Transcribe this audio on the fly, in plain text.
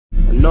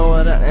know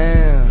what I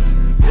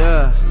am,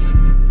 yeah.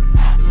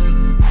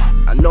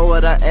 I know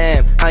what I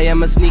am. I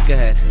am a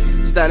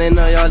sneakerhead. Stunning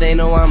on y'all, they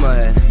know I'm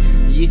ahead.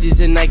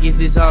 Yeezys and Nikes,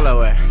 it's all I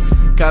wear.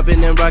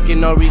 Copping and rocking,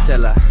 no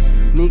reseller.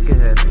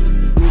 Sneakerhead,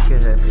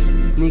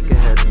 sneakerhead,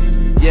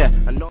 sneakerhead. Yeah,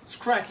 I know. It's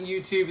cracking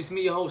YouTube. It's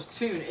me, your host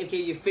Tune, aka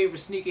your favorite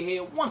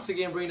sneakerhead. Once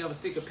again, bringing up a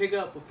sneaker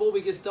pickup. Before we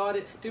get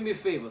started, do me a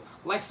favor: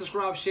 like,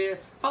 subscribe, share,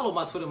 follow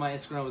my Twitter, my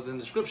Instagram is in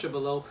the description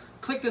below.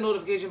 Click the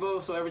notification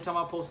bell so every time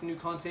I post new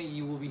content,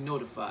 you will be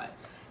notified.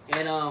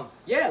 And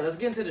yeah, let's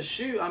get into the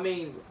shoe. I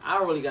mean, I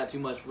don't really got too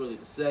much really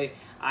to say.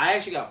 I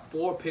actually got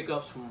 4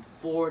 pickups from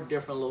 4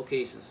 different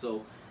locations.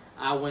 So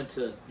I went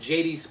to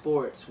JD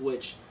Sports,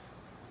 which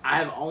I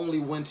have only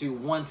went to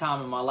one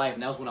time in my life,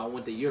 and that was when I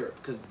went to Europe.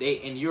 Because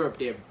in Europe,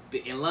 they're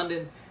in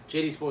London,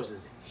 JD Sports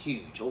is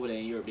huge. Over there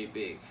in Europe, they're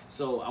big.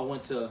 So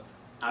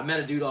I met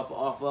a dude off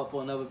Up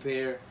for another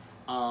pair.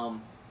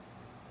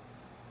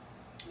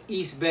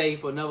 East Bay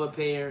for another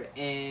pair,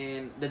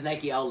 and the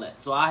Nike outlet.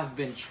 So I have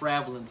been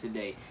traveling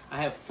today.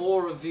 I have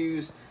 4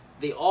 reviews.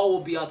 They all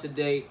will be out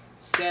today.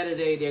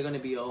 Saturday, they're going to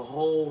be a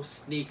whole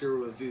sneaker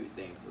review,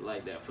 things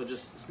like that, for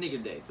just sneaker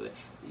day. So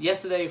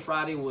yesterday,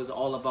 Friday, was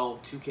all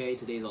about 2K.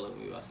 Today's all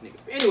about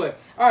sneakers. But anyway,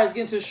 all right, let's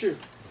get into the shoe.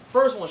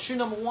 First one, shoe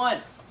number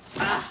 1.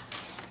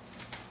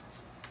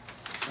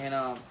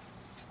 And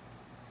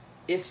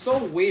it's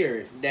so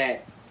weird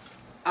that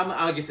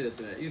I'll get to this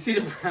in a minute. You see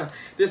the brown?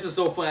 This is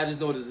so funny. I just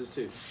noticed this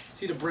too.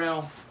 See the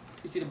brown?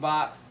 You see the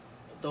box,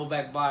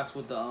 throwback box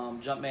with the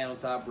Jumpman on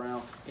top,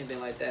 brown, anything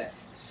like that.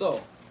 So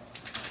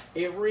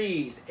it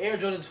reads Air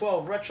Jordan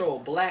 12 Retro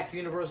Black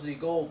University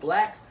Gold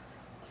Black,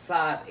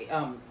 size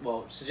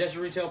well, suggested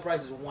retail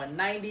price is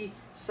 $190,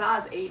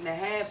 size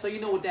 8.5. So you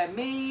know what that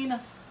mean?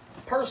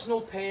 Personal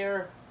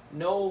pair,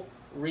 no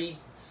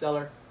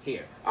reseller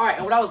here. All right,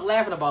 and what I was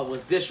laughing about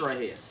was this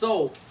right here.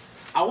 So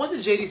I went to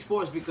JD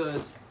Sports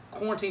because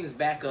quarantine is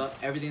back up.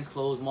 Everything's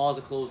closed. Malls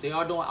are closed. They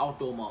are doing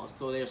outdoor malls,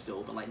 so they're still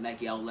open, like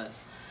Nike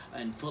outlets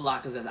and Foot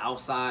Lockers that's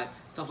outside,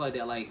 stuff like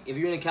that. Like if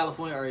you're in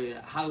California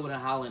or Hollywood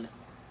and Holland,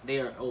 they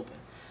are open,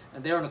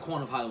 and they're on the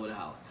corner of Hollywood and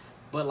Holland.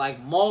 But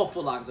like mall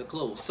Foot Lockers are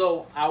closed.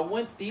 So I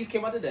went. These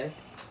came out today,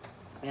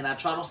 and I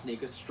tried on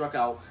sneakers. Struck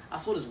out. I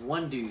saw this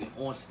one dude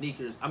on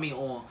sneakers. I mean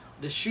on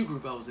the shoe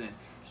group I was in.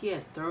 He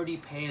had 30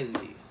 pairs of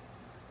these.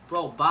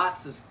 Bro,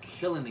 bots is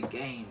killing the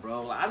game,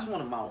 bro. Like, I just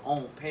wanted my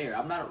own pair.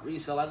 I'm not a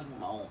reseller. I just want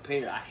my own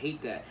pair. I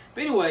hate that.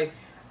 But anyway,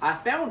 I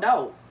found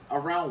out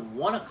around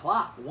 1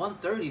 o'clock,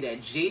 1:30,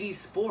 that JD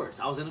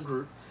Sports, I was in a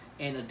group,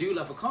 and a dude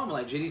left a comment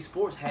like, JD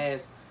Sports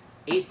has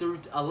 8 through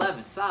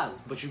 11 sizes,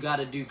 but you got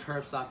to do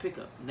curbside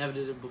pickup. Never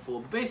did it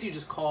before. But basically, you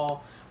just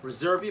call,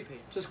 reserve your pair.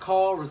 Just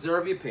call,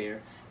 reserve your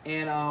pair.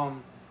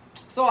 And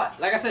so,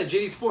 like I said,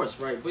 JD Sports,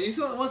 right? But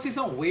you want to see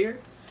something weird?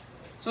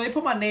 So they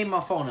put my name and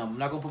my phone number. I'm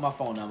not going to put my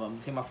phone number. I'm going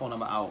to take my phone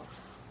number out.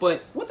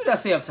 But what did I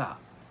say up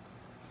top?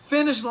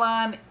 Finish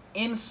line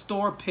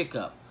in-store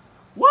pickup.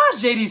 Why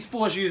is JD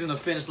Sports using a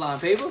finish line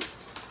paper?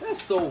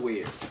 That's so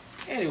weird.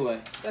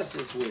 Anyway, that's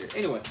just weird.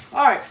 Anyway,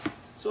 all right.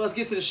 So let's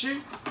get to the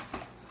shoe.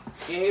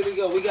 And here we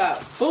go. We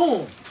got,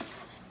 boom,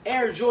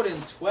 Air Jordan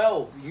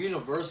 12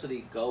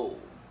 University Gold.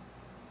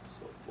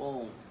 So,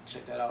 boom.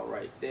 Check that out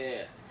right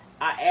there.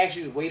 I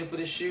actually was waiting for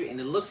this shoe, and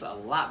it looks a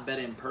lot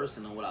better in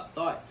person than what I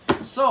thought.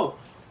 So,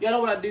 y'all know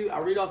what I do? I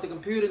read off the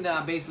computer, and then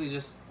I basically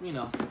just, you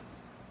know,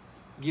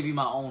 give you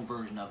my own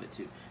version of it,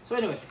 too. So,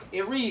 anyway,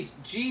 it reads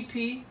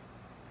GP,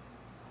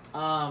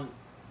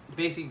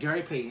 basically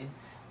Gary Payton.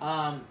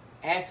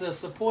 After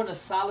supporting a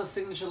solid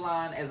signature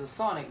line as a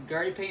Sonic,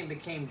 Gary Payton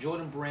became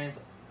Jordan Brand's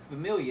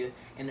familiar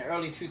in the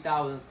early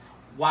 2000s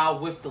while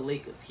with the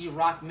Lakers. He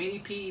rocked many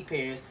PE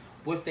pairs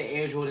with the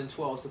Air Jordan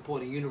 12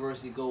 supporting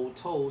University Gold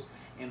toes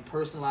and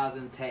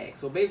personalizing tags.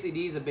 So basically,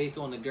 these are based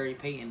on the Gary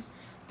Paytons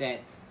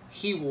that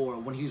he wore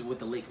when he was with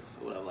the Lakers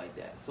or whatever like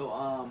that.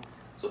 So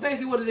so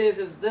basically what it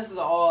is this is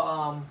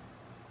all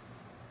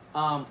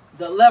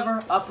the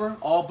lever upper,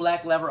 all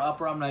black lever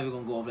upper. I'm not even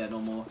gonna go over that no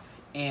more.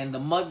 And the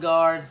mud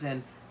guards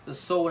and the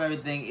sole and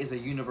everything is a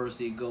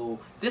University Gold.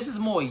 This is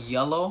more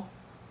yellow,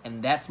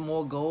 and that's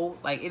more gold.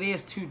 Like it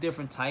is 2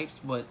 different types,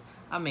 but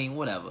I mean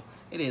whatever.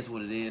 It is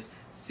what it is.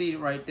 See it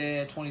right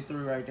there,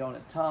 23 right there on the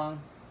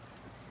tongue.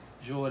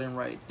 Jordan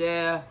right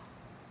there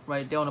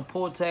on the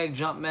pull tag,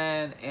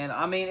 Jumpman, and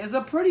I mean it's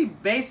a pretty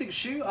basic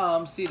shoe.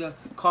 See the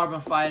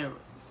carbon fiber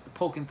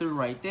poking through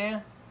right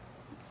there.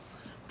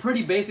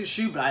 Pretty basic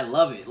shoe, but I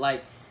love it.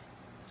 Like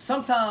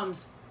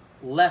sometimes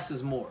less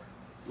is more.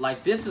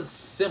 Like this is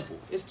simple.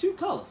 It's 2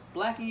 colors,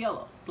 black and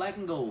yellow, black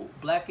and gold,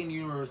 black and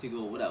University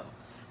Gold, whatever.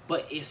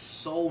 But it's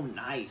so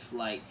nice,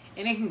 like,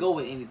 and it can go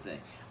with anything.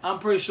 I'm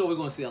pretty sure we're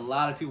gonna see a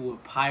lot of people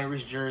with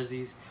Pirates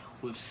jerseys,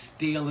 with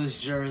Steelers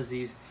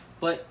jerseys.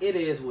 But it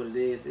is what it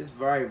is. It's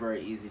very,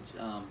 very easy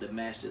to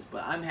match this.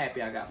 But I'm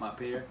happy I got my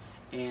pair,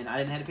 and I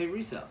didn't have to pay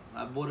resale.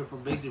 I bought it for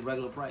basically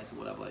regular price or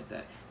whatever like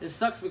that. It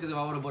sucks because if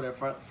I would have bought it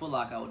at Foot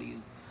Locker, I would have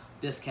used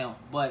discount.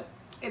 But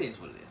it is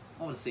what it is.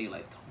 I want to say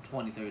like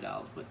 $20, $30,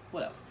 but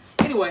whatever.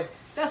 Anyway,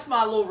 that's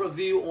my little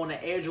review on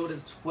the Air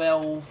Jordan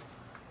 12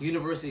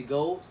 University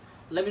Golds.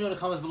 Let me know in the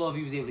comments below if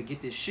you was able to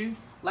get this shoe.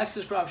 Like,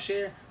 subscribe,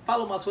 share.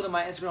 Follow my Twitter,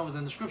 my Instagram is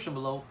in the description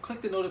below.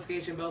 Click the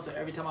notification bell so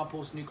every time I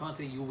post new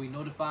content, you will be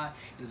notified.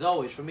 And as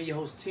always, from me, your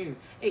host, Tune,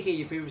 aka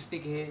your favorite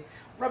sneakerhead,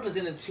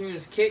 representing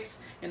Tune's Kicks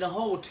and the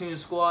whole Tune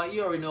squad.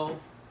 You already know.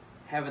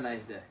 Have a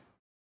nice day.